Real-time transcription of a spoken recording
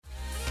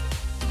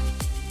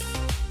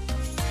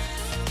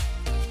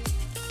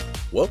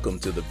Welcome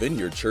to the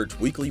Vineyard Church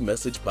Weekly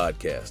Message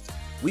Podcast.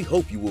 We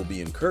hope you will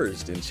be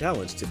encouraged and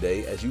challenged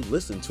today as you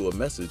listen to a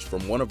message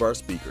from one of our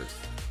speakers.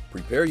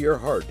 Prepare your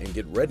heart and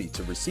get ready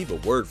to receive a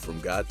word from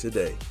God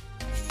today.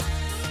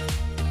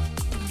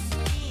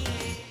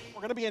 We're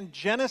going to be in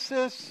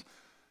Genesis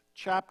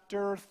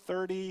chapter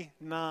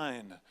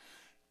 39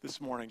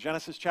 this morning.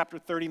 Genesis chapter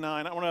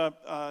 39. I want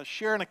to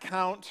share an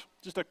account,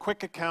 just a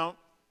quick account,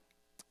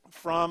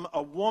 from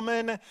a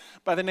woman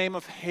by the name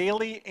of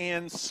Haley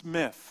Ann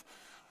Smith.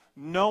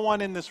 No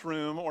one in this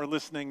room or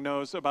listening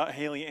knows about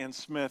Haley Ann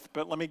Smith,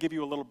 but let me give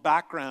you a little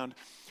background.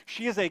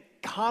 She is a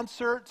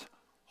concert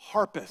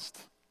harpist.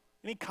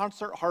 Any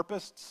concert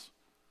harpists?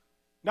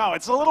 No,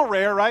 it's a little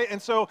rare, right?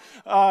 And so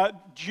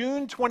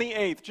June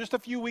 28th, just a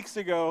few weeks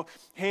ago,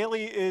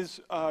 Haley is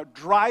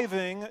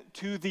driving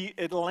to the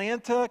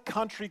Atlanta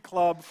Country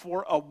Club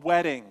for a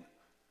wedding.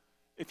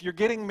 If you're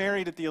getting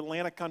married at the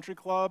Atlanta Country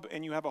Club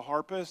and you have a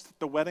harpist,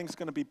 the wedding's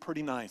going to be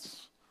pretty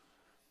nice.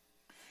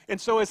 And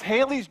so as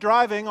Haley's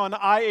driving on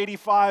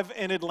I-85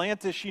 in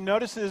Atlanta, she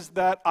notices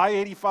that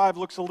I-85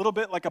 looks a little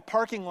bit like a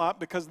parking lot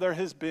because there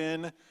has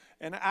been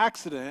an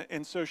accident.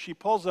 And so she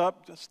pulls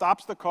up,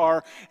 stops the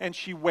car, and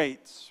she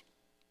waits.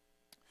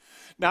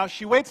 Now,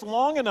 she waits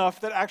long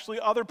enough that actually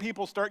other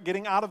people start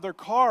getting out of their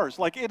cars.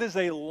 Like, it is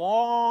a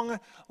long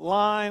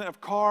line of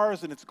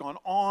cars, and it's gone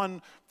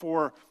on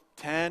for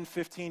 10,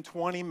 15,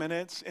 20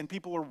 minutes, and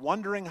people are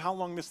wondering how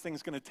long this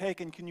thing's going to take.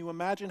 And can you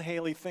imagine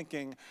Haley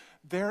thinking,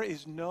 there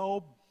is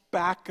no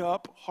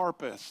backup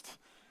harpist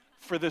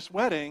for this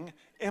wedding?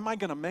 Am I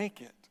going to make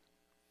it?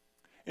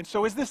 And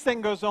so as this thing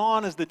goes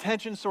on, as the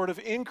tension sort of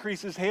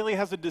increases, Haley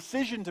has a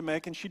decision to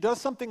make, and she does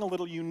something a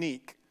little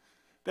unique.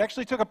 They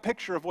actually took a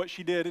picture of what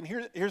she did, and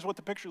here's what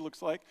the picture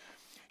looks like.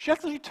 She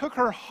actually took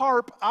her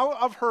harp out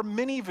of her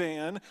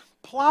minivan,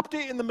 plopped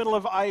it in the middle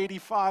of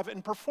I-85,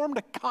 and performed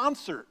a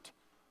concert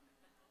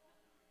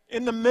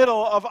in the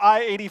middle of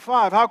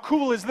I-85. How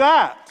cool is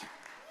that?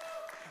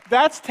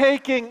 That's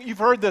taking, you've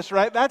heard this,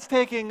 right? That's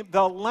taking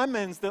the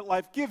lemons that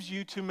life gives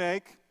you to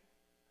make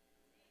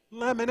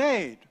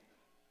lemonade,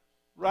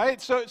 right?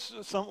 So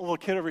some little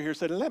kid over here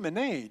said,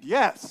 lemonade,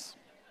 yes.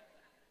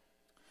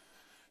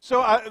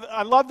 So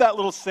I love that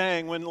little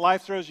saying, when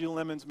life throws you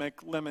lemons,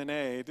 make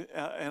lemonade.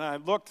 And I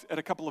looked at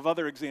a couple of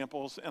other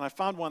examples, and I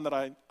found one that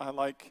I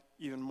like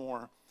even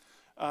more.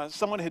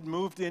 Someone had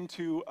moved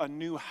into a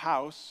new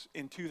house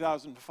in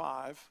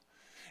 2005,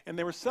 and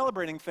they were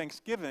celebrating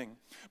Thanksgiving.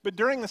 But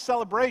during the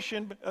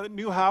celebration,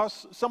 new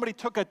house, somebody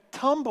took a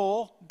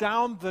tumble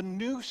down the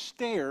new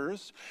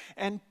stairs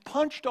and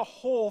punched a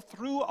hole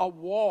through a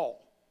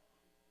wall.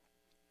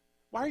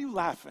 Why are you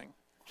laughing?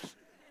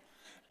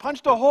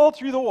 Punched a hole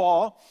through the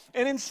wall,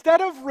 and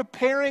instead of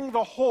repairing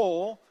the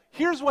hole,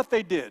 here's what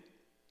they did.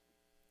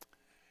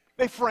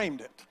 They framed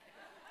it.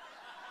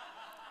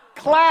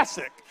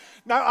 Classic.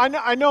 Now,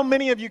 I know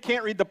many of you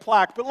can't read the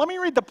plaque, but let me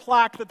read the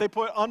plaque that they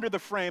put under the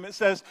frame. It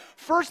says,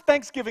 First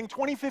Thanksgiving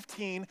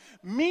 2015,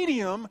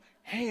 medium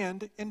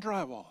hand in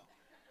drywall.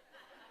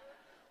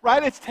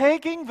 Right? It's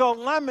taking the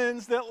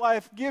lemons that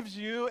life gives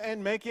you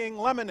and making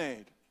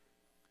lemonade.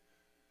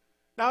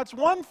 Now, it's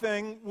one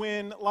thing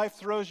when life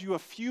throws you a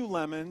few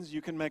lemons,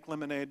 you can make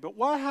lemonade, but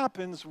what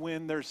happens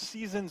when there's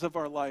seasons of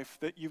our life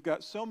that you've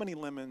got so many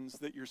lemons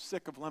that you're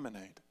sick of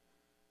lemonade?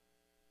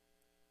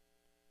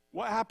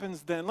 What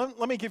happens then?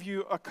 Let me give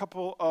you a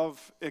couple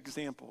of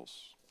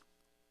examples.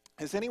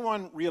 Has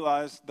anyone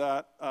realized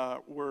that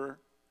we're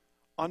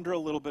under a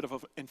little bit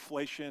of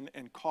inflation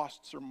and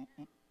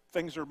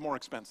things are more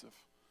expensive?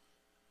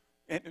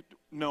 And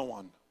no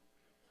one.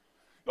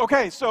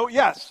 Okay, so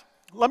yes,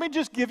 let me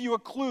just give you a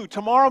clue.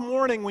 Tomorrow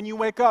morning when you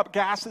wake up,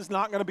 gas is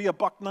not going to be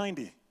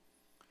 $1.90.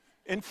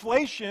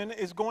 Inflation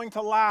is going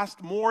to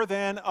last more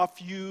than a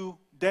few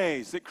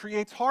days. It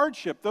creates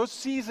hardship. Those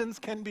seasons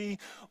can be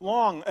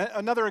long.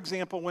 Another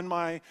example, when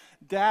my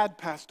dad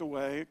passed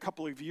away a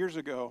couple of years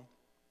ago,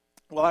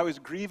 while I was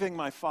grieving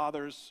my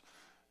father's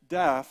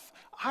death,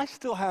 I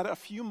still had a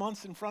few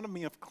months in front of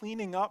me of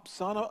cleaning up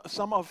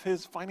some of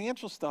his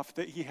financial stuff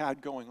that he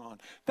had going on.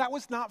 That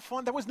was not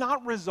fun. That was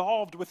not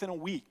resolved within a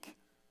week.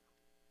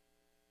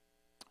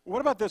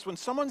 What about this? When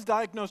someone's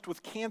diagnosed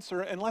with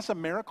cancer, unless a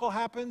miracle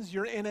happens,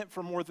 you're in it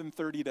for more than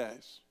 30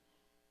 days.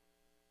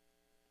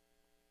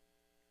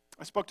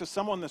 I spoke to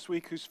someone this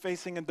week who's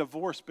facing a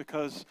divorce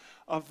because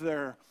of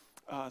their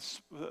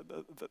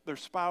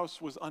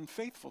spouse was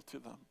unfaithful to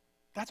them.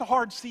 That's a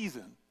hard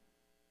season.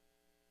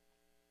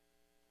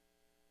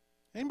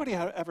 Anybody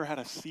ever had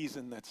a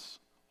season that's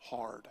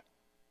hard?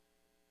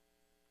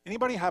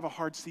 Anybody have a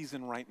hard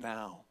season right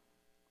now?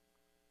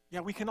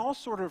 Yeah, we can all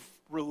sort of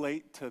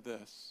relate to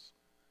this.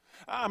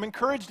 I'm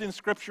encouraged in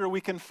Scripture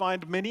we can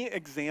find many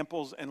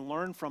examples and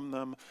learn from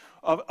them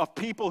of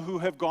people who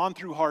have gone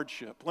through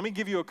hardship. Let me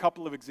give you a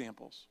couple of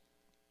examples.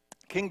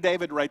 King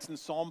David writes in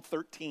Psalm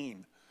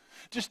 13.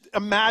 Just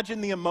imagine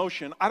the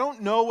emotion. I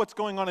don't know what's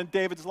going on in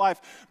David's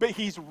life, but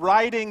he's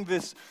writing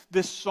this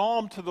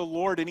psalm to the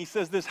Lord, and he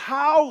says this,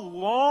 "How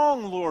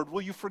long, Lord,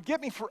 will you forget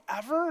me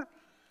forever?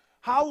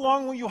 How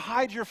long will you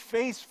hide your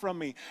face from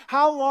me?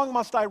 How long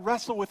must I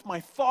wrestle with my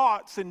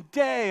thoughts and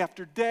day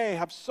after day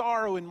have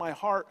sorrow in my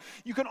heart?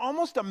 You can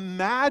almost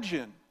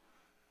imagine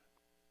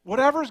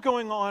whatever's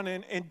going on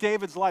in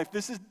David's life.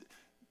 This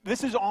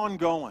is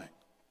ongoing.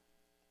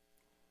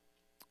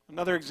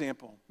 Another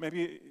example,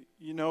 maybe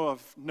you know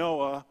of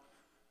Noah.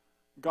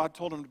 God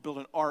told him to build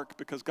an ark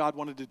because God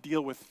wanted to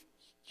deal with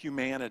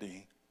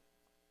humanity.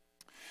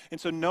 And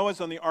so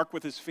Noah's on the ark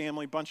with his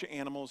family, bunch of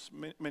animals.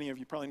 Many of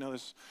you probably know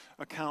this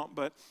account,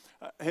 but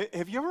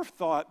have you ever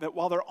thought that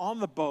while they're on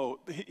the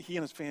boat, he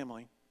and his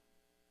family,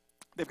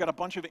 they've got a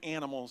bunch of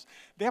animals.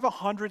 They have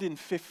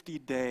 150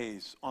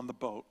 days on the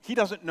boat. He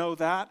doesn't know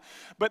that,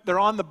 but they're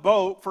on the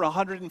boat for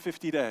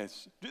 150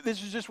 days.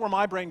 This is just where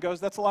my brain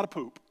goes. That's a lot of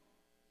poop.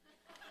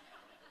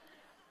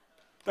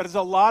 That is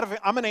a lot of,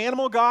 I'm an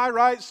animal guy,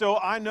 right? So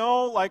I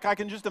know, like, I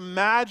can just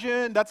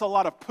imagine that's a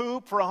lot of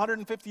poop for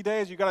 150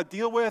 days you got to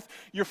deal with.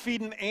 You're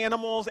feeding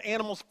animals.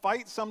 Animals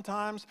fight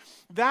sometimes.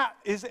 That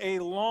is a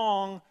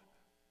long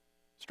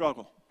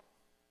struggle.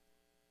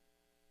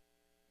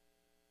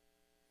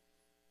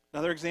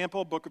 Another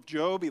example, book of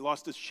Job. He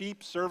lost his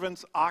sheep,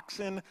 servants,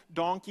 oxen,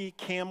 donkey,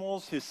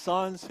 camels, his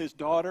sons, his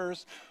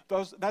daughters.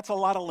 That's a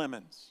lot of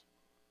lemons.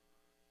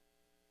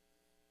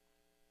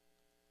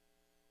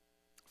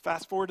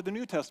 Fast forward to the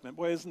New Testament.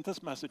 Boy, isn't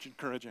this message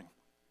encouraging?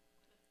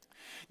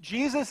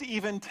 Jesus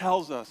even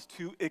tells us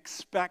to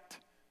expect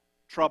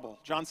trouble.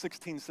 John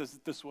 16 says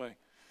it this way.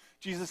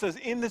 Jesus says,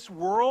 in this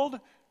world,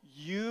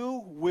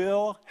 you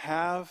will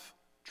have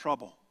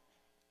trouble.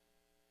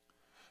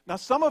 Now,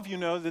 some of you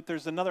know that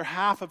there's another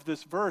half of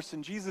this verse,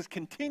 and Jesus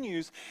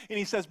continues, and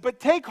he says,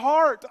 but take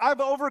heart, I've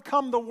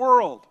overcome the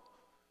world.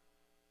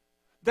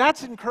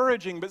 That's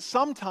encouraging, but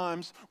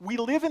sometimes we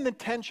live in the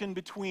tension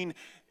between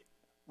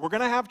we're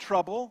going to have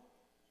trouble,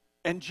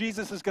 and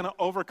Jesus is going to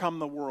overcome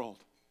the world.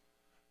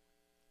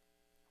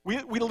 We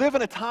live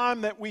in a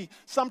time that we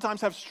sometimes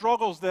have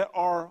struggles that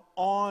are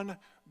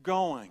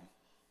ongoing.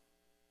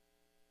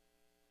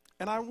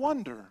 And I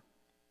wonder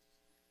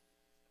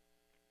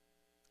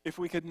if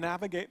we could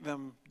navigate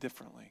them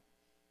differently.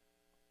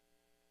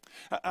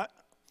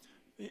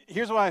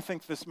 Here's why I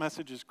think this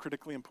message is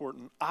critically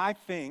important. I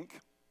think,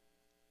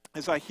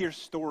 as I hear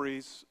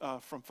stories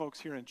from folks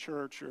here in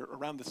church or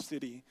around the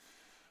city,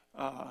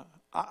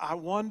 I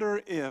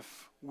wonder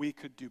if we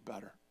could do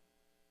better.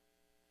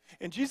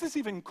 And Jesus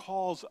even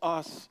calls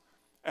us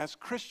as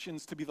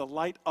Christians to be the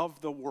light of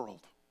the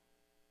world.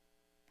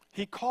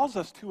 He calls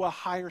us to a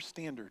higher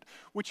standard,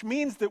 which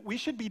means that we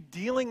should be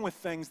dealing with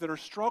things that are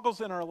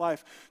struggles in our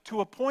life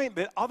to a point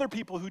that other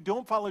people who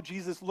don't follow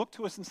Jesus look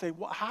to us and say,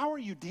 well, how are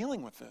you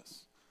dealing with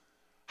this?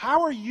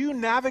 How are you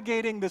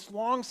navigating this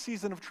long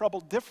season of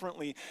trouble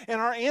differently?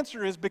 And our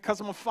answer is because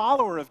I'm a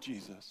follower of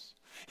Jesus.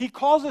 He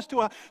calls us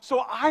to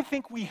so I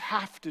think we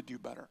have to do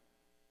better.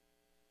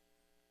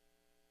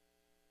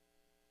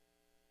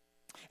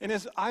 And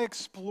as I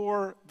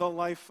explore the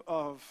life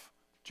of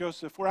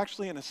Joseph, we're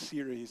actually in a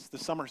series, the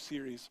summer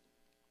series.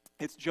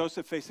 It's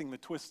Joseph facing the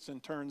twists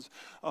and turns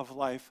of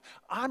life.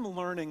 I'm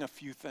learning a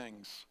few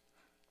things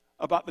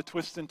about the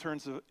twists and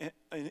turns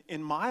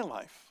in my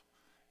life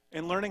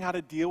and learning how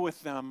to deal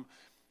with them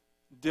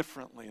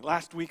differently.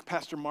 Last week,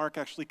 Pastor Mark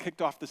actually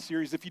kicked off the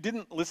series. If you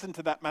didn't listen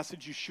to that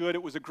message, you should.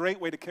 It was a great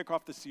way to kick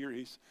off the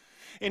series.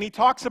 And he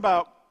talks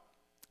about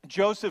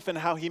Joseph and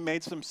how he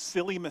made some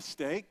silly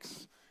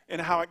mistakes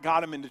and how it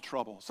got him into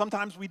trouble.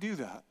 Sometimes we do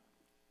that.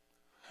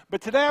 But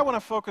today I want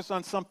to focus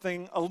on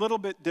something a little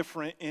bit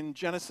different in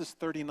Genesis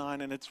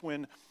 39, and it's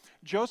when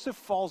Joseph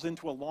falls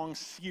into a long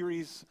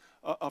series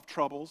of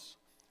troubles,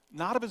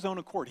 not of his own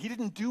accord. He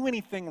didn't do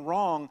anything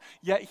wrong,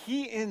 yet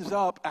he ends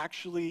up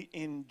actually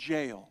in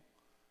jail.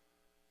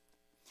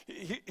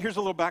 Here's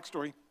a little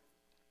backstory.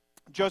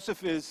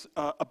 Joseph is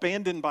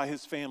abandoned by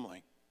his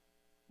family.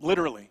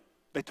 Literally,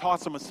 they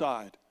toss him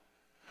aside.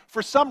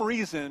 For some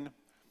reason,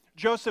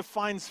 Joseph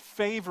finds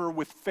favor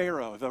with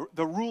Pharaoh,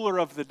 the ruler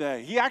of the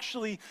day. He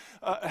actually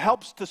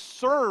helps to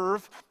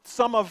serve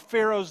some of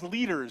Pharaoh's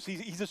leaders.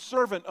 He's a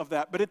servant of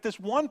that. But at this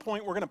one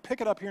point, we're going to pick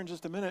it up here in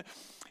just a minute,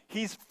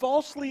 he's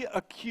falsely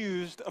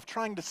accused of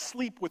trying to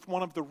sleep with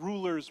one of the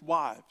ruler's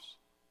wives.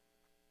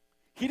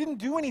 He didn't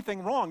do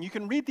anything wrong. You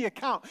can read the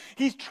account.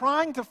 He's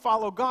trying to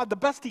follow God the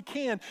best he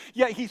can,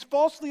 yet he's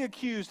falsely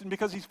accused, and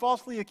because he's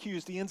falsely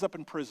accused, he ends up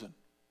in prison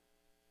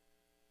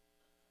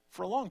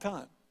for a long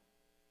time.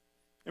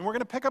 And we're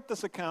going to pick up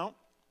this account,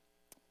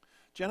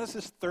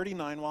 Genesis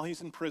 39, while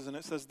he's in prison.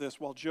 It says this,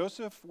 while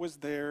Joseph was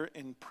there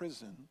in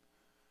prison,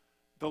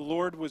 the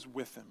Lord was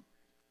with him.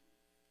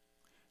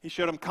 He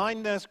showed him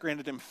kindness,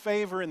 granted him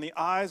favor in the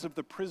eyes of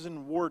the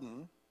prison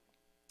warden.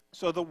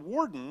 So the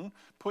warden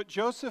put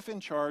Joseph in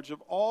charge of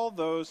all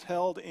those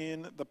held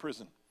in the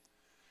prison,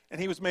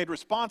 and he was made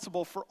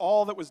responsible for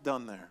all that was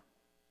done there.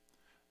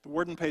 The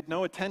warden paid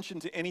no attention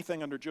to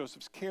anything under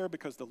Joseph's care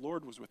because the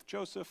Lord was with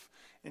Joseph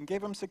and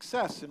gave him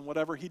success in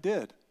whatever he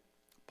did.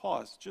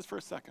 Pause just for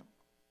a second.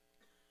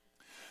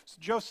 So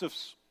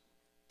Joseph's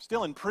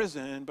still in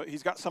prison, but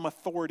he's got some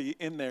authority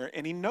in there,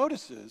 and he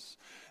notices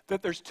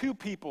that there's two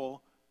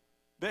people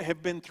that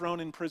have been thrown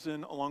in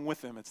prison along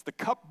with him. It's the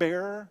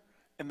cupbearer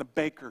and the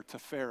baker to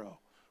Pharaoh.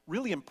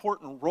 Really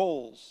important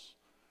roles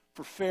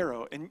for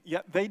Pharaoh, and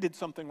yet they did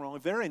something wrong.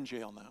 They're in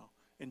jail now,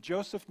 and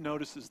Joseph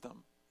notices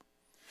them.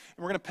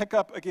 And we're going to pick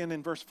up again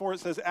in verse 4. It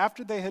says,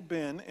 after they had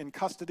been in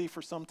custody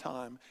for some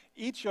time,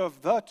 each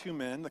of the two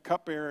men, the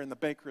cupbearer and the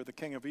baker, the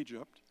king of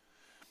Egypt,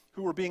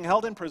 who were being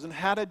held in prison,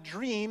 had a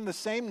dream the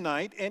same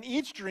night, and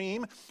each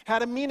dream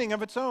had a meaning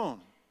of its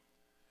own.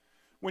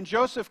 When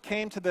Joseph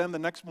came to them the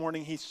next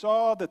morning, he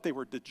saw that they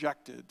were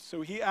dejected.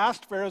 So he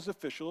asked Pharaoh's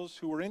officials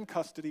who were in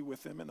custody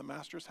with him in the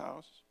master's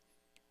house,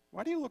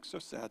 why do you look so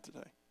sad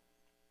today?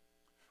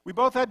 We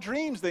both had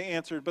dreams, they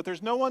answered, but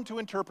there's no one to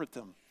interpret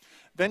them.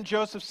 Then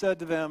Joseph said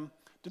to them,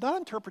 do not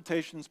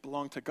interpretations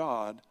belong to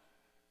God?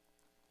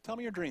 Tell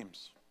me your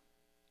dreams.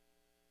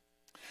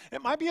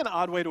 It might be an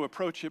odd way to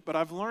approach it, but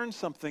I've learned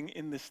something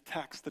in this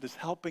text that is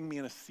helping me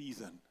in a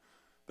season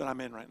that I'm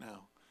in right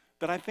now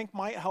that I think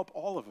might help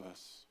all of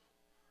us.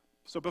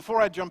 So before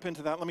I jump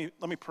into that, let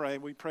me pray.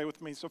 Will you pray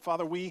with me? So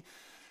Father, we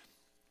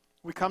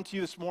come to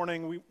you this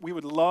morning. We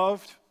would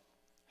love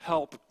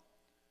help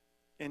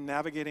in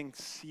navigating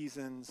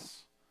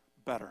seasons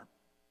better.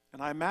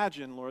 And I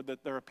imagine, Lord,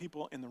 that there are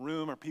people in the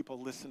room or people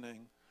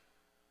listening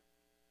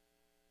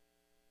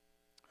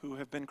who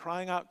have been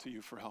crying out to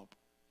you for help.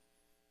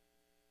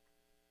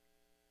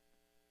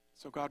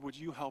 So God, would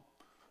you help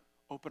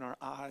open our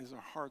eyes,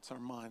 our hearts, our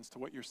minds to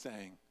what you're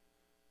saying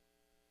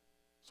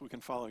so we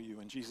can follow you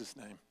in Jesus'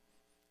 name.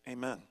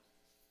 Amen.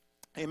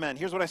 Amen.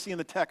 Here's what I see in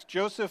the text.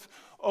 Joseph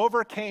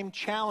overcame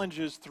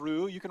challenges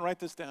through, you can write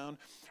this down,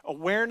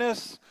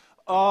 awareness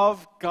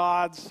of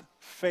God's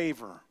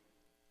favor.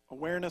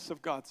 Awareness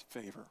of God's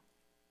favor.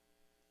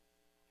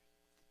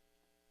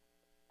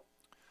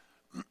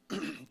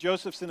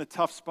 Joseph's in a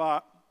tough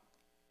spot,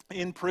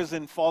 in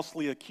prison,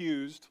 falsely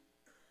accused,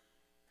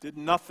 did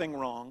nothing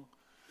wrong.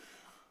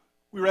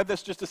 We read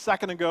this just a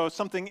second ago.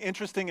 Something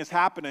interesting is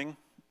happening.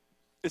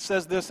 It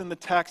says this in the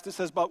text. It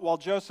says, but while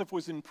Joseph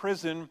was in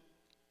prison,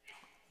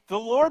 the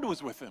Lord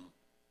was with him.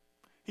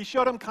 He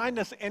showed him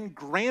kindness and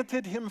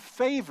granted him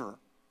favor.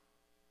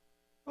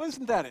 Well,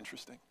 isn't that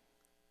interesting?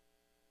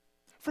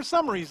 For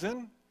some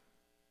reason,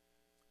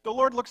 the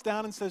Lord looks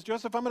down and says,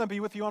 Joseph, I'm going to be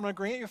with you. I'm going to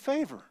grant you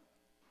favor.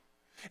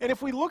 And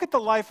if we look at the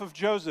life of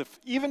Joseph,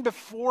 even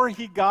before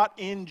he got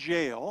in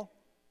jail,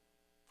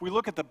 if we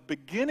look at the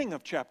beginning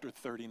of chapter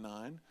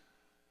 39,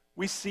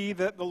 we see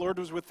that the Lord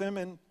was with him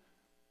and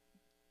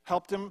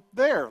helped him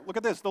there. Look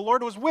at this. The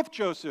Lord was with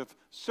Joseph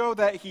so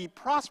that he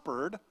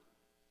prospered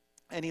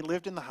and he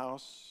lived in the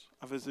house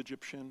of his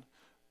Egyptian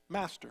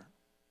master.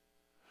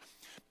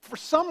 For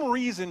some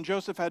reason,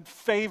 Joseph had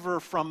favor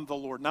from the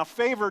Lord. Now,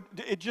 favor,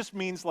 it just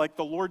means like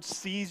the Lord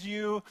sees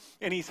you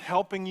and he's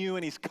helping you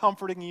and he's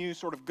comforting you,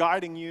 sort of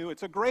guiding you.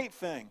 It's a great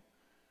thing.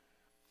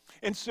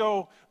 And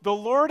so the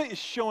Lord is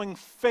showing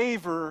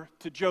favor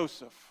to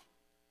Joseph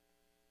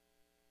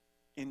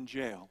in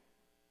jail.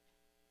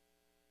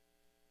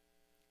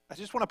 I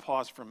just want to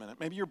pause for a minute.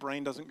 Maybe your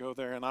brain doesn't go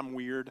there and I'm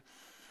weird.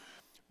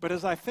 But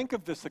as I think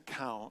of this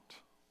account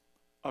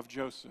of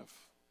Joseph,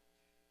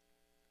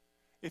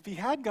 if he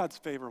had God's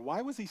favor,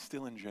 why was he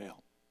still in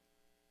jail?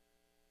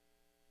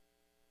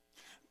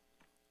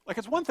 Like,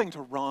 it's one thing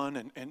to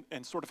run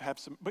and sort of have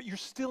some, but you're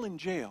still in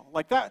jail.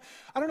 Like that,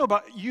 I don't know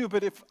about you,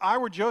 but if I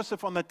were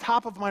Joseph, on the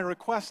top of my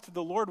request to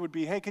the Lord would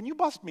be, hey, can you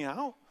bust me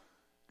out?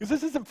 Because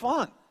this isn't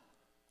fun.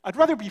 I'd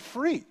rather be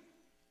free.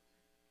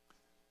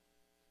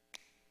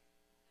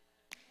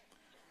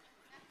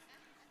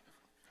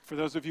 For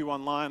those of you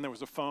online, there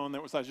was a phone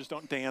that was, I just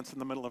don't dance in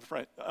the middle of,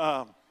 right?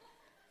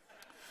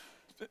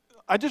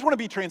 I just want to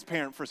be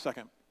transparent for a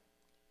second.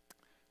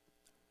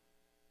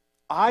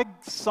 I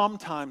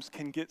sometimes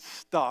can get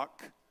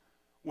stuck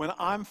when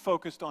I'm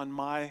focused on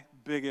my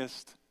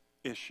biggest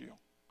issue.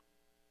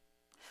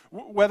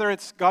 Whether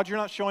it's, God, you're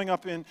not showing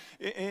up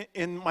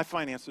in my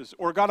finances,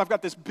 or God, I've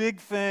got this big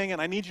thing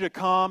and I need you to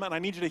come and I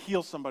need you to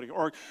heal somebody,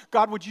 or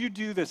God, would you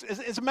do this?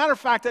 As a matter of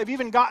fact, I've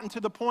even gotten to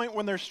the point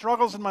when there's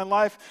struggles in my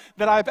life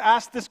that I've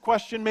asked this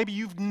question. Maybe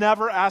you've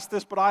never asked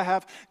this, but I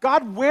have.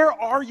 God, where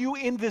are you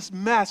in this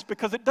mess?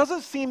 Because it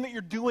doesn't seem that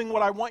you're doing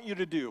what I want you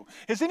to do.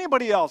 Has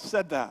anybody else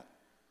said that?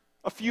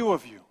 A few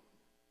of you.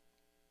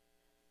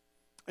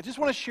 I just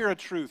want to share a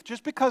truth.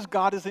 Just because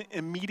God isn't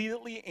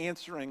immediately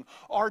answering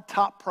our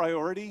top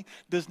priority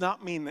does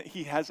not mean that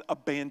he has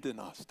abandoned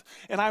us.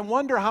 And I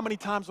wonder how many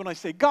times when I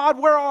say, God,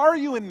 where are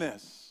you in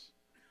this?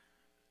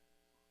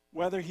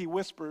 Whether he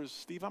whispers,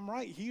 Steve, I'm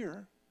right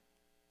here.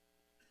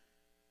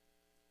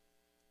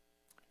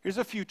 Here's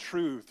a few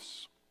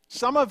truths.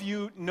 Some of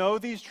you know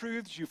these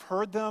truths, you've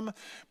heard them,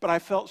 but I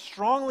felt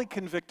strongly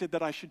convicted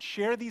that I should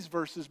share these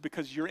verses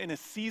because you're in a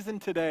season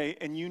today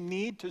and you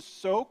need to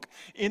soak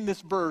in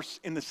this verse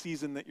in the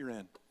season that you're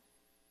in.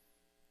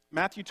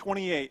 Matthew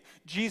 28,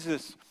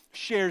 Jesus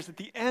shares at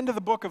the end of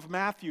the book of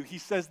Matthew, he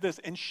says this,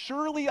 and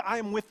surely I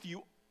am with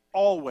you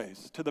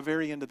always to the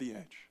very end of the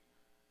age.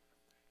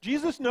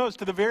 Jesus knows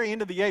to the very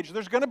end of the age,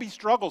 there's going to be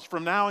struggles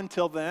from now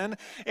until then,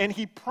 and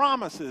he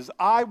promises,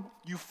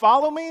 you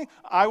follow me,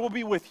 I will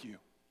be with you.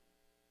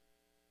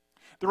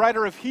 The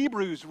writer of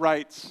Hebrews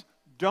writes,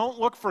 don't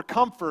look for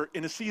comfort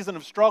in a season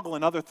of struggle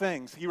and other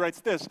things. He writes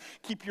this,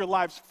 keep your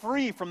lives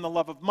free from the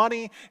love of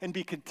money and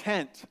be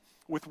content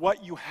with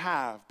what you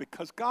have,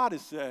 because God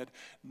has said,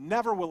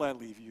 never will I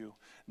leave you,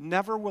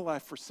 never will I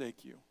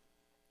forsake you.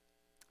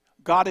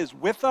 God is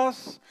with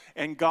us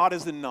and God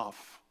is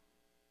enough.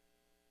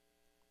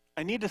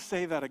 I need to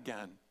say that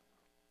again.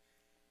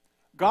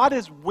 God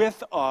is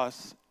with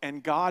us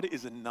and God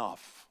is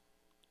enough.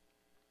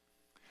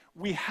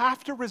 We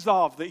have to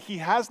resolve that he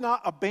has not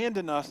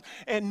abandoned us,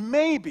 and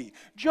maybe,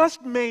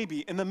 just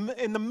maybe, in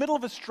the middle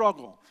of a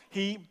struggle,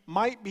 he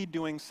might be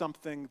doing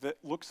something that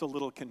looks a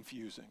little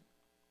confusing.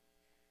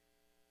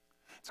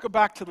 Let's go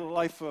back to the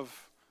life of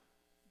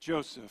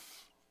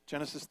Joseph,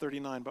 Genesis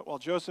 39. But while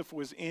Joseph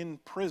was in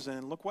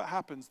prison, look what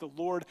happens. The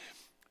Lord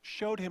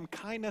showed him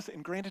kindness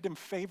and granted him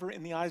favor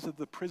in the eyes of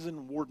the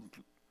prison warden.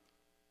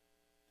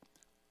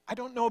 I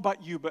don't know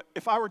about you, but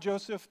if I were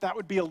Joseph, that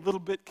would be a little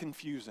bit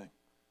confusing.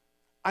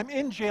 I'm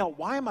in jail.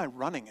 Why am I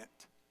running it?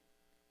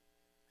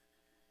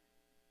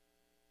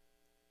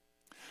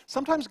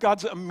 Sometimes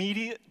God's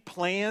immediate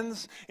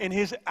plans and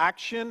his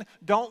action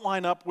don't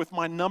line up with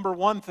my number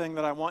one thing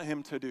that I want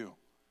him to do.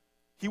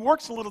 He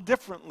works a little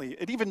differently.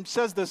 It even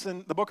says this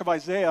in the book of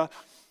Isaiah.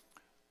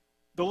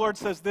 The Lord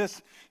says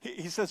this.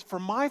 He says, for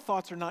my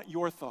thoughts are not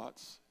your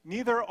thoughts,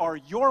 neither are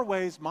your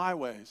ways my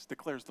ways,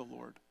 declares the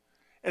Lord.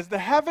 As the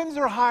heavens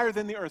are higher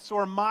than the earth, so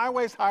are my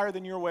ways higher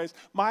than your ways,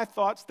 my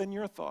thoughts than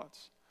your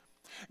thoughts.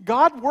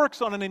 God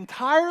works on an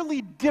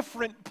entirely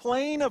different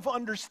plane of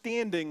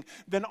understanding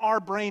than our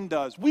brain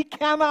does. We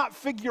cannot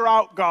figure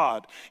out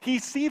God. He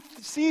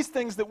sees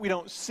things that we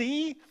don't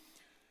see.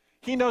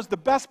 He knows the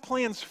best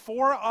plans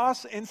for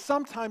us, and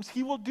sometimes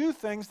he will do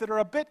things that are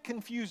a bit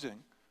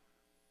confusing.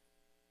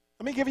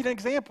 Let me give you an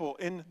example.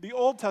 In the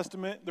Old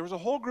Testament, there was a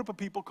whole group of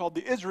people called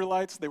the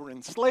Israelites. They were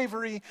in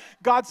slavery.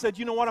 God said,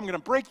 you know what, I'm going to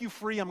break you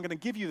free. I'm going to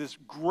give you this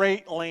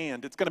great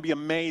land. It's going to be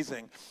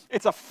amazing.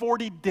 It's a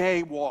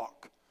 40-day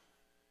walk.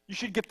 You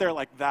should get there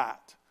like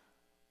that.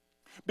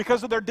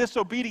 Because of their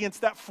disobedience,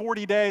 that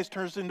 40 days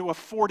turns into a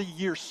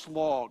 40-year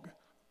slog.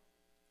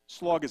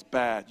 Slog is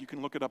bad. You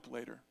can look it up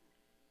later.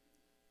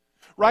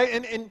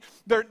 Right? And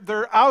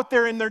they're out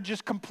there and they're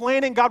just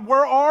complaining, God,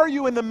 where are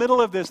you in the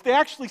middle of this? They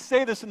actually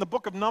say this in the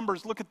book of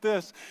Numbers. Look at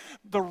this.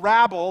 The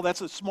rabble,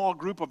 that's a small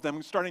group of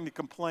them starting to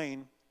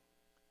complain,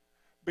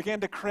 began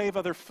to crave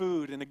other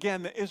food. And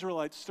again, the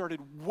Israelites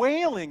started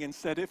wailing and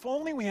said, if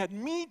only we had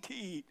meat to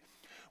eat.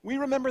 We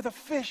remember the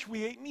fish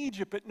we ate in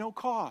Egypt at no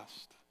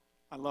cost.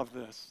 I love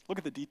this. Look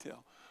at the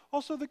detail.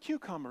 Also the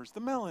cucumbers, the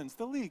melons,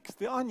 the leeks,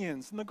 the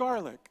onions, and the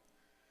garlic.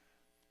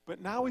 But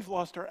now we've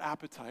lost our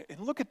appetite. And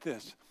look at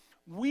this.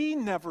 We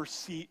never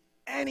see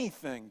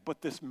anything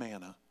but this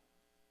manna.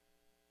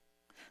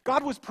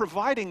 God was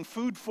providing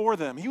food for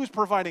them. He was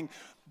providing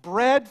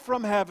bread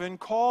from heaven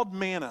called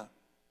manna.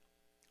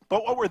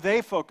 But what were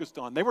they focused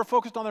on? They were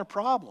focused on their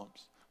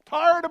problems.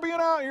 Tired of being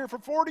out here for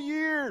 40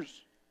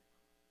 years.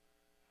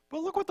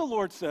 But look what the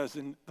Lord says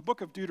in the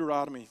book of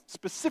Deuteronomy,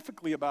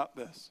 specifically about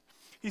this.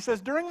 He says,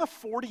 during the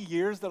 40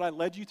 years that I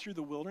led you through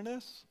the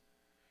wilderness,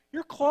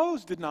 your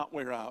clothes did not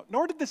wear out,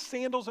 nor did the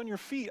sandals on your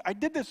feet. I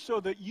did this so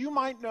that you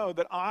might know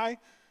that I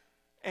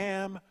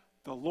am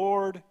the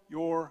Lord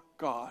your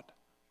God.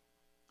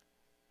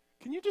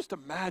 Can you just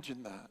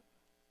imagine that?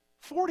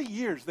 40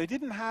 years, they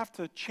didn't have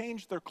to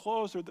change their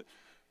clothes.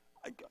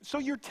 So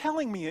you're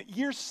telling me at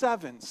year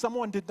 7,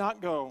 someone did not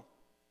go,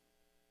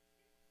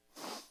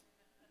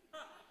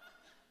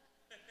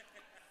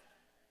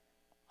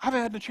 I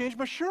haven't had to change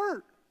my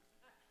shirt.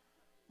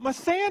 My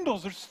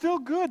sandals are still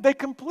good. They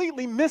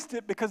completely missed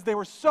it because they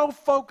were so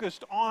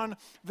focused on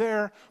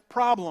their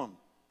problem.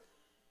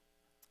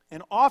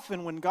 And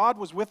often when God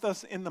was with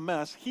us in the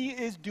mess, he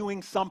is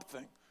doing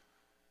something.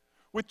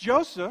 With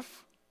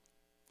Joseph,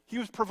 he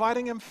was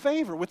providing him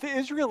favor. With the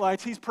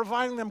Israelites, he's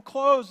providing them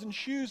clothes and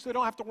shoes. So they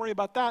don't have to worry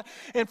about that.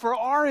 And for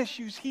our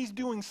issues, he's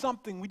doing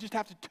something. We just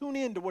have to tune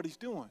in to what he's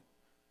doing.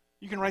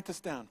 You can write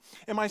this down.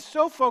 Am I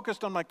so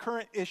focused on my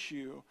current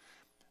issue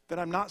that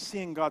I'm not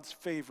seeing God's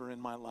favor in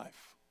my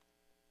life?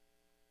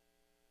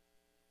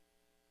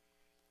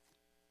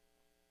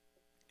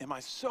 Am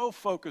I so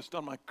focused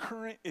on my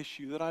current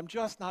issue that I'm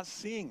just not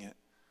seeing it?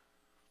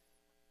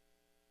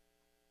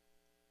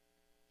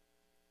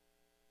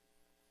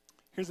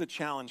 Here's a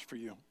challenge for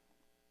you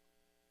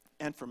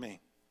and for me.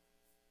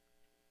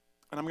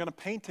 And I'm going to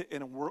paint it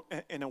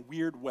in a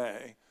weird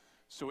way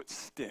so it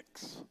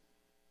sticks.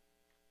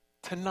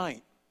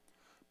 Tonight,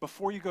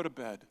 before you go to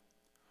bed,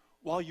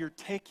 while you're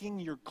taking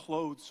your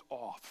clothes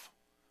off,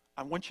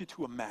 I want you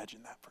to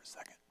imagine that for a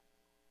second.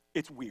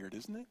 It's weird,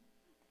 isn't it?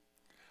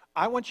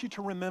 I want you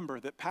to remember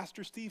that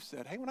Pastor Steve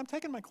said, hey, when I'm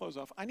taking my clothes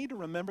off, I need to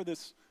remember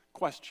this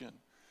question.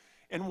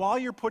 And while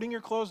you're putting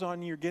your clothes on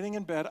and you're getting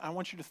in bed, I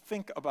want you to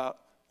think about,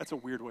 that's a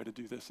weird way to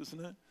do this,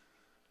 isn't it?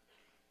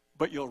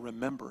 But you'll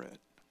remember it.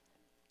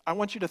 I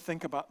want you to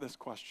think about this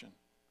question.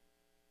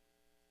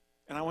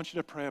 And I want you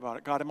to pray about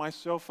it. God, am I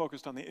so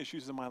focused on the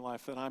issues in my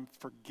life that I'm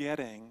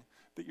forgetting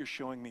that you're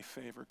showing me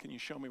favor? Can you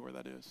show me where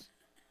that is?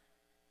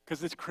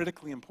 because it's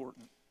critically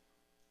important.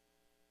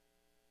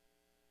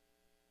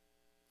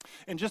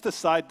 And just a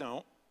side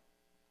note,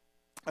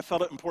 I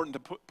felt it important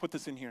to put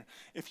this in here.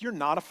 If you're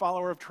not a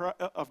follower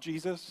of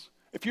Jesus,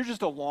 if you're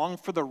just along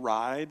for the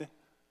ride,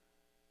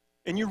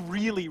 and you're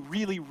really,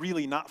 really,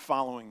 really not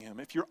following him,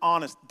 if you're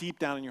honest deep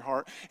down in your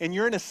heart, and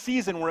you're in a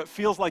season where it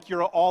feels like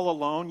you're all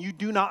alone, you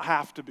do not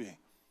have to be.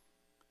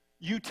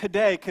 You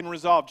today can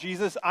resolve,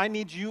 Jesus, I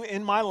need you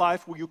in my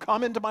life. Will you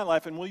come into my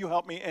life and will you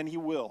help me? And he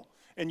will.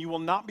 And you will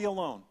not be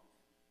alone.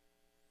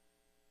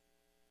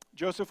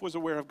 Joseph was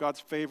aware of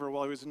God's favor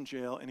while he was in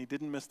jail, and he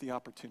didn't miss the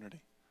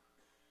opportunity.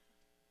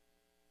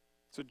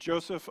 So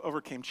Joseph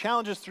overcame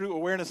challenges through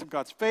awareness of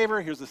God's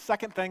favor. Here's the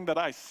second thing that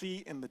I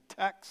see in the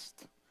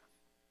text.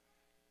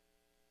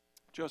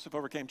 Joseph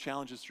overcame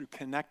challenges through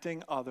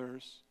connecting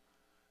others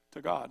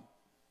to God.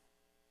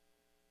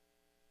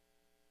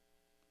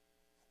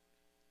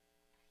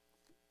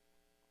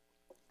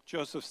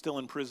 Joseph's still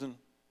in prison.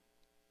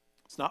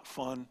 It's not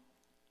fun.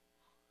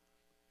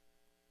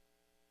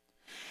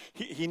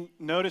 He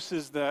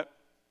notices that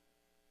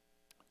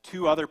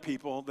two other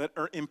people that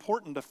are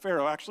important to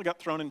Pharaoh actually got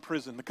thrown in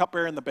prison, the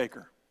cupbearer and the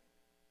baker.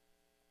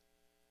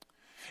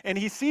 And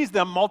he sees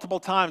them multiple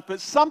times,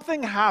 but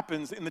something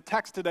happens in the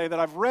text today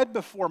that I've read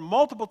before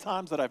multiple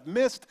times that I've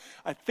missed.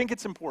 I think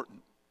it's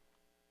important.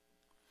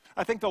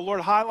 I think the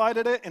Lord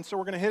highlighted it, and so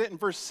we're going to hit it in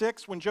verse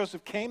 6. When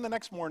Joseph came the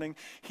next morning,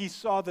 he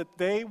saw that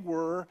they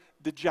were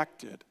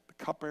dejected, the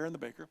cupbearer and the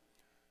baker.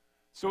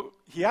 So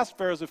he asked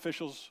Pharaoh's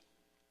officials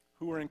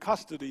who were in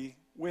custody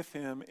with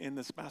him in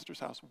this master's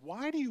house,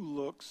 why do you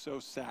look so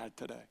sad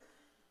today?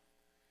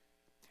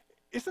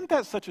 Isn't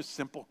that such a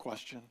simple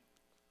question?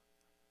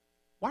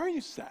 Why are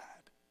you sad?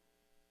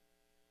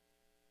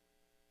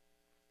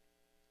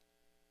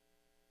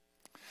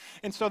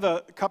 And so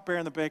the cupbearer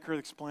and the baker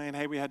explain,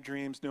 hey, we had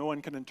dreams, no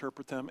one can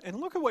interpret them.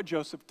 And look at what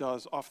Joseph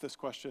does off this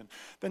question.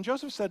 Then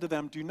Joseph said to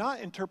them, do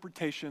not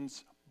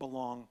interpretations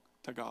belong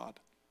to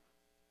God?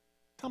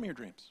 Tell me your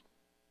dreams.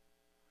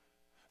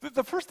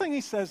 The first thing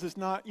he says is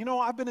not,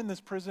 I've been in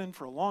this prison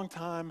for a long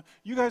time.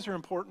 You guys are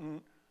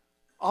important.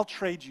 I'll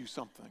trade you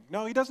something.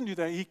 No, he doesn't do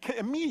that. He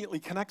immediately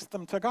connects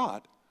them to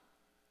God.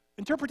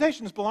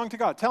 Interpretations belong to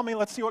God. Tell me,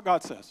 let's see what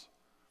God says.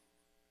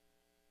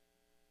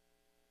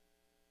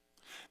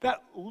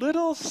 That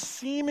little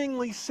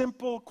seemingly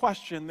simple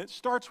question that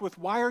starts with,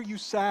 why are you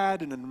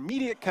sad, and an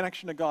immediate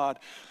connection to God,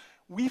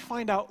 we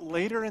find out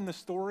later in the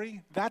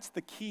story, that's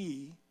the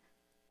key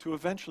to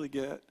eventually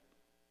get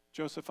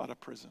Joseph out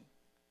of prison.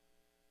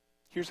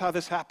 Here's how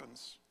this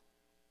happens.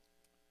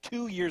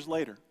 2 years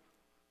later,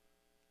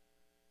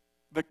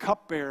 the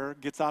cupbearer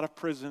gets out of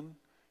prison.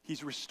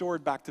 He's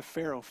restored back to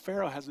Pharaoh.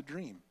 Pharaoh has a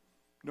dream.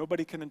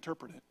 Nobody can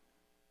interpret it.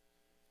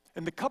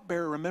 And the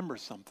cupbearer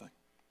remembers something.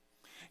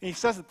 And he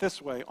says it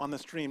this way on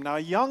this dream. Now, a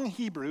young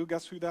Hebrew,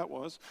 guess who that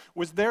was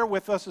there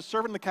with us, a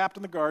servant of the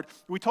captain of the guard.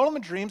 We told him the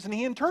dreams, and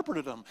he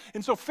interpreted them.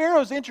 And so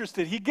Pharaoh's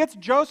interested. He gets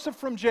Joseph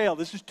from jail.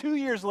 This is 2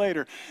 years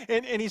later.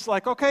 And he's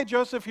like, okay,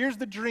 Joseph, here's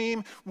the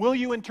dream. Will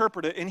you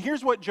interpret it? And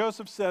here's what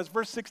Joseph says,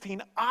 verse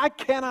 16, I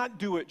cannot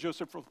do it,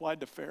 Joseph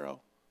replied to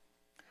Pharaoh.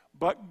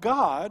 But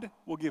God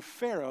will give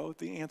Pharaoh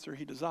the answer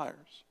he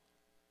desires.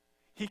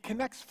 He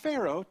connects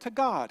Pharaoh to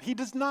God. He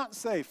does not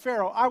say,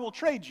 Pharaoh, I will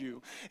trade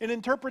you an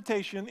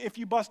interpretation if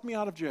you bust me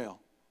out of jail.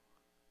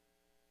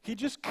 He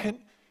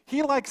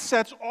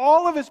sets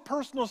all of his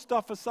personal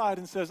stuff aside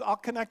and says, I'll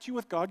connect you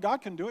with God.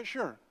 God can do it,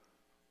 sure.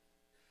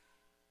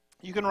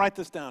 You can write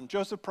this down.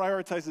 Joseph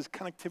prioritizes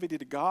connectivity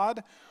to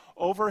God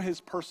over his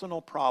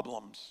personal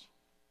problems.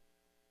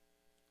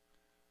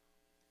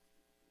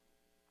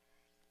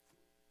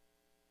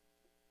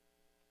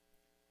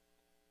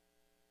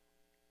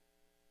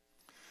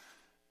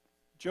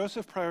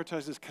 Joseph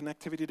prioritizes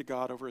connectivity to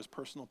God over his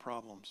personal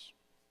problems.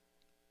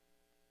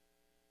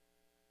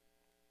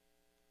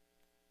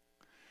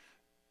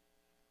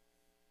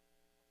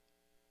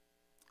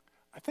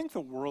 I think the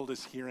world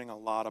is hearing a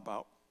lot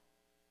about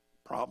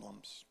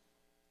problems.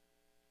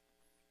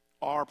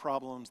 Our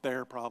problems,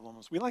 their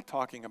problems. We like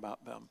talking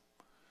about them.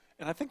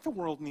 And I think the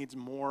world needs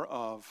more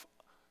of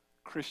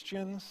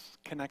Christians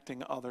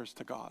connecting others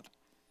to God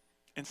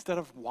instead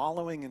of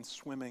wallowing and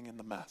swimming in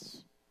the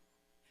mess.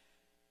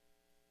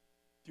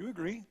 Do you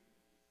agree?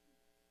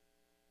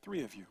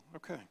 3 of you,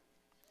 okay.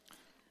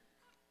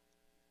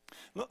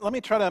 Let me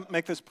try to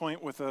make this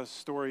point with a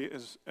story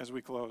as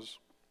we close.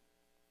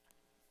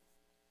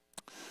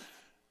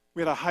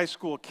 We had a high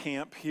school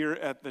camp here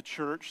at the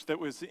church that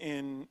was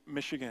in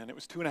Michigan. It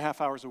was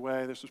 2.5 hours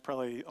away. This was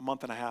probably a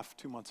month and a half,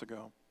 2 months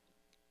ago.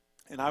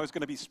 And I was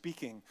going to be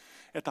speaking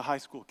at the high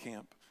school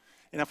camp.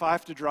 And if I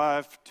have to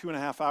drive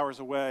 2.5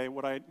 hours away,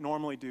 what I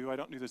normally do, I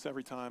don't do this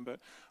every time, but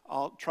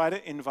I'll try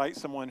to invite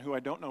someone who I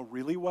don't know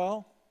really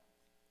well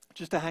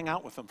just to hang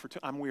out with them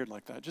I'm weird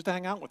like that, just to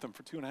hang out with them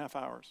for 2.5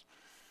 hours.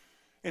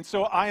 And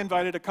so I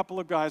invited a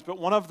couple of guys, but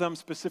one of them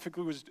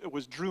specifically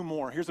was Drew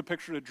Moore. Here's a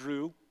picture of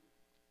Drew.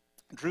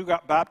 Drew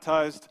got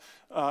baptized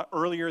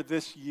earlier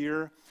this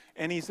year,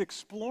 and he's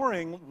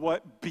exploring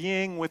what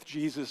being with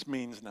Jesus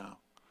means now.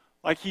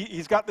 Like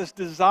he's got this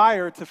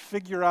desire to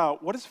figure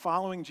out, what does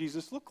following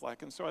Jesus look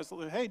like? And so I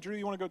said, hey, Drew,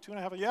 you want to go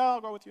 2.5? Yeah,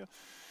 I'll go with you.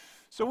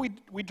 So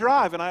we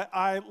drive, and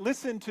I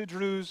listen to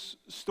Drew's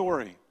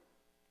story.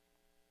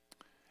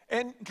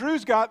 And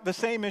Drew's got the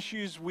same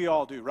issues we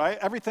all do, right?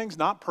 Everything's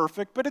not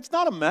perfect, but it's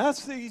not a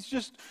mess. He's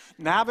just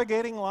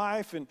navigating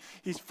life, and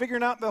he's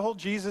figuring out the whole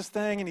Jesus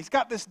thing, and he's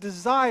got this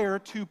desire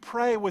to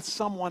pray with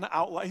someone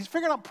out loud. He's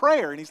figuring out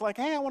prayer, and he's like,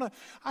 hey,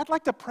 I'd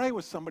like to pray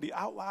with somebody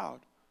out loud.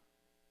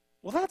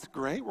 Well, that's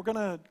great. We're going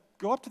to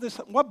go up to this.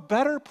 What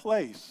better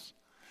place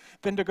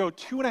than to go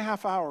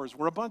 2.5 hours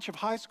where a bunch of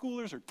high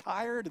schoolers are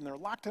tired and they're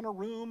locked in a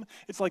room?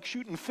 It's like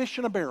shooting fish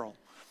in a barrel,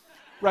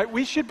 right?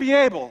 We should be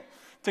able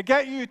to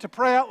get you to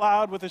pray out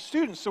loud with the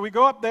students. So we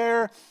go up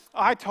there,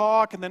 I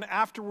talk, and then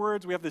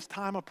afterwards we have this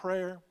time of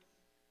prayer.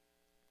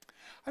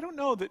 I don't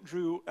know that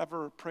Drew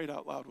ever prayed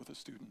out loud with a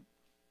student.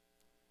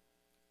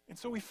 And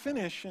so we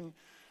finish, and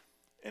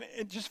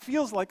it just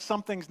feels like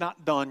something's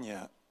not done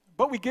yet.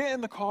 But we get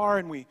in the car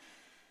and we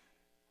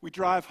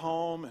drive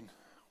home, and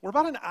we're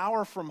about an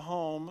hour from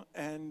home,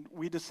 and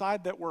we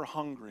decide that we're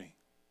hungry.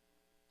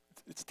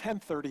 It's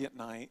 10:30 at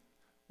night.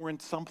 We're in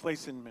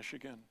someplace in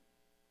Michigan.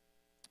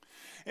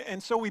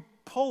 And so we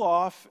pull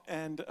off,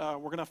 and we're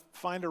going to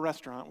find a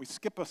restaurant. We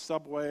skip a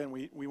Subway, and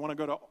we want to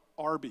go to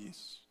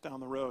Arby's down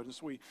the road. And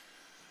so we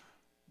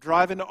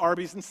drive into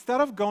Arby's.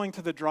 Instead of going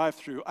to the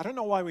drive-thru, I don't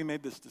know why we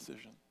made this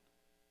decision,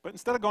 but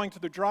instead of going to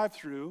the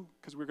drive-thru,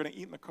 because we were going to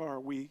eat in the car,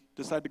 we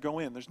decided to go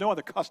in. There's no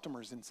other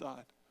customers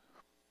inside.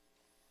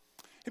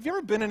 Have you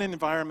ever been in an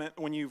environment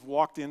when you've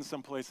walked in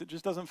someplace that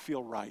just doesn't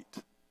feel right?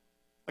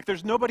 Like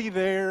there's nobody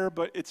there,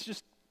 but it's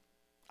just,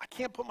 I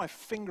can't put my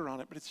finger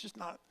on it, but it's just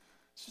not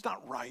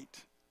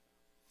right.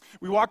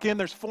 We walk in,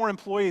 there's 4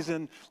 employees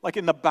in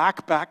the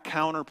back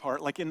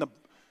counterpart,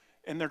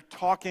 and they're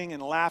talking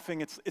and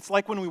laughing. It's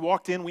like when we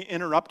walked in, we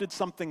interrupted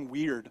something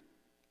weird.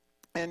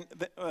 And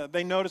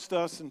they noticed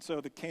us, and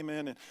so they came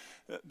in, and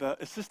the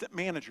assistant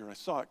manager, I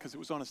saw it because it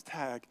was on his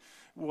tag,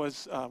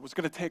 was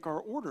going to take our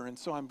order. And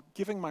so I'm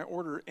giving my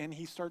order, and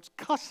he starts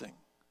cussing.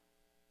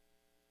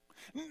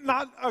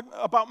 Not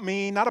about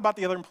me, not about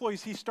the other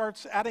employees. He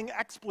starts adding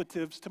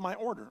expletives to my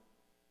order,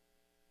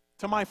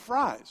 to my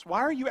fries. Why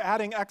are you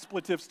adding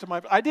expletives to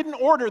my? I didn't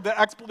order the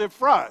expletive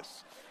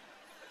fries.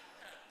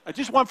 I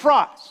just want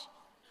fries.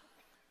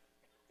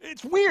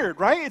 It's weird,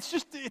 right?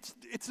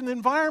 It's an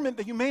environment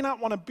that you may not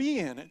want to be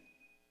in.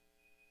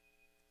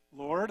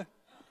 Lord.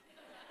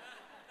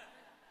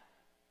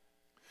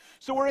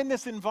 So we're in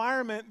this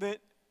environment that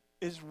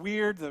is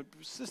weird. The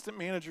assistant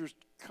manager's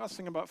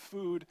cussing about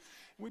food.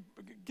 We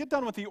get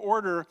done with the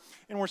order,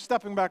 and we're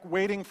stepping back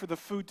waiting for the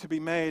food to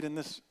be made, and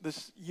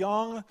this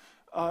young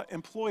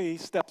employee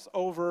steps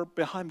over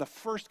behind the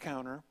first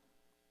counter,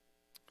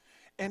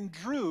 and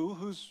Drew,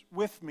 who's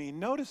with me,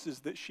 notices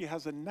that she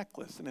has a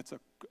necklace, and it's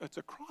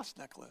a cross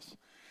necklace.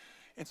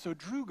 And so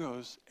Drew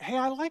goes, hey,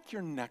 I like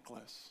your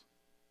necklace.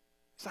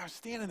 So I was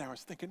standing there, I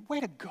was thinking, way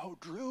to go,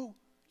 Drew.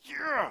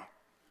 Yeah,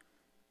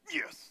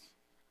 yes.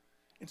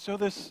 And so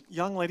this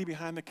young lady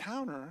behind the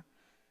counter,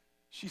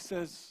 she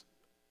says,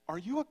 are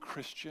you a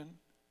Christian?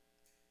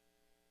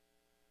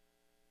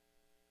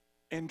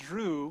 And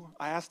Drew,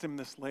 I asked him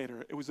this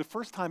later, it was the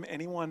first time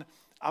anyone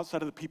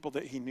outside of the people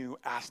that he knew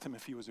asked him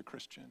if he was a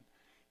Christian.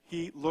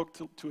 He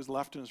looked to his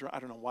left and his right. I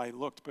don't know why he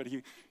looked, but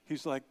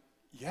he's like,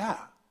 yeah.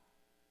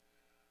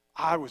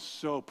 I was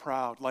so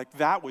proud. Like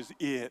that was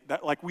it.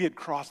 That like we had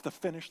crossed the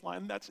finish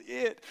line. That's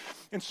it.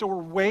 And so we're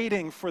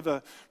waiting for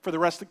the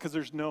rest because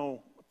there's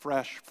no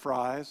fresh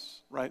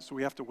fries, right? So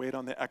we have to wait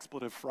on the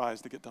expletive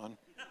fries to get done.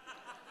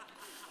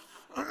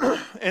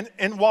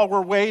 And while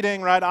we're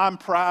waiting, right, I'm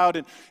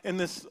proud, and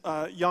this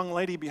young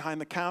lady behind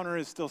the counter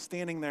is still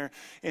standing there,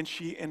 and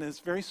she, in this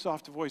very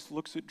soft voice,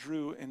 looks at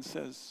Drew and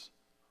says,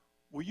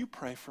 will you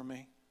pray for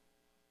me?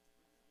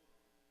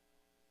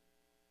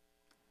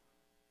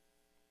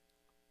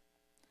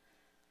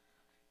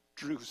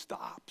 Drew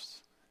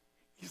stops.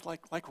 He's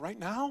like right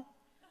now?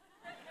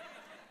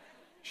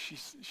 She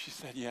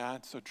said, yeah.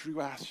 And so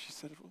Drew asked, she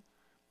said,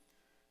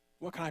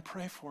 what can I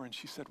pray for? And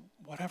she said,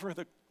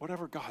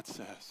 whatever God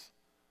says.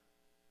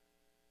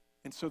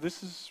 And so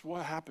this is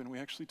what happened. We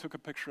actually took a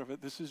picture of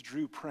it. This is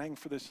Drew praying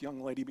for this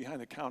young lady behind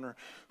the counter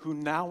who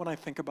now, when I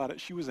think about it,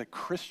 she was a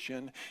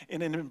Christian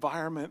in an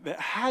environment that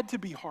had to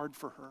be hard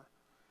for her.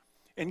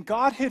 And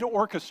God had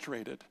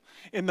orchestrated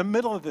in the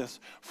middle of this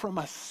from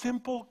a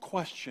simple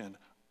question,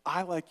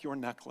 I like your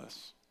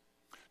necklace,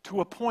 to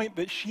a point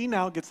that she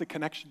now gets a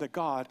connection to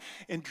God,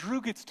 and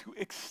Drew gets to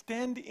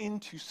extend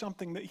into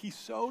something that he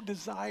so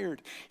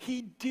desired.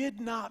 He did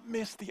not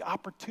miss the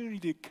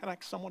opportunity to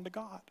connect someone to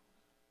God.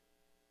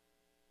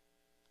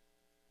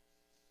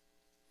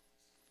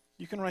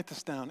 You can write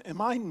this down. Am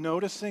I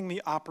noticing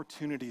the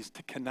opportunities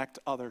to connect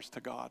others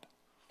to God?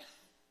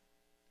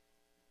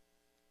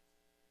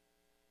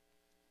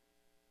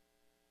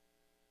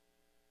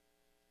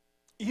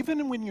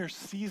 Even when your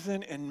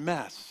season and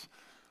mess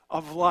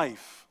of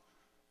life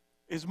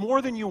is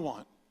more than you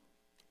want,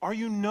 Are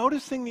you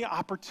noticing the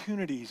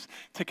opportunities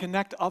to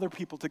connect other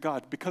people to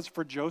God? Because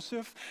for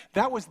Joseph,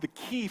 that was the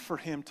key for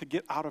him to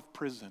get out of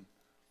prison.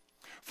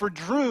 For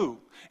Drew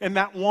and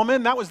that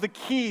woman, that was the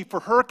key for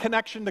her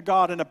connection to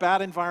God in a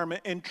bad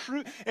environment,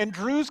 and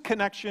Drew's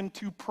connection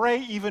to pray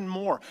even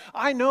more.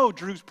 I know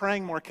Drew's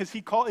praying more because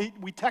we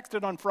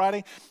texted on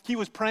Friday. He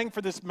was praying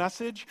for this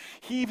message.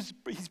 He's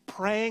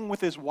praying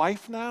with his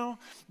wife now.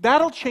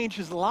 That'll change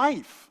his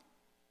life.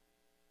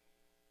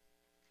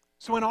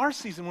 So in our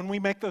season, when we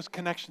make those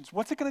connections,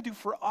 what's it going to do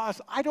for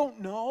us? I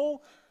don't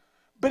know,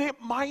 but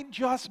it might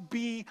just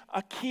be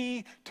a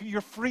key to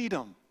your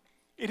freedom.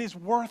 It is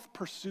worth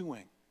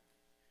pursuing.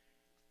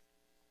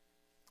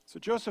 So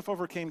Joseph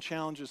overcame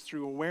challenges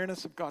through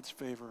awareness of God's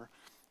favor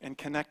and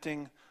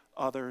connecting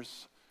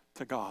others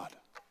to God.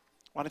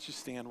 Why don't you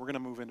stand? We're going to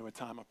move into a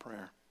time of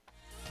prayer.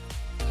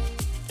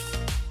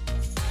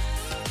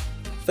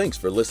 Thanks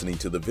for listening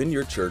to the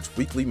Vineyard Church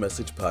Weekly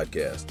Message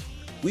Podcast.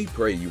 We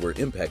pray you were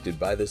impacted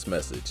by this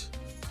message.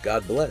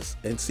 God bless,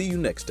 and see you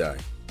next time.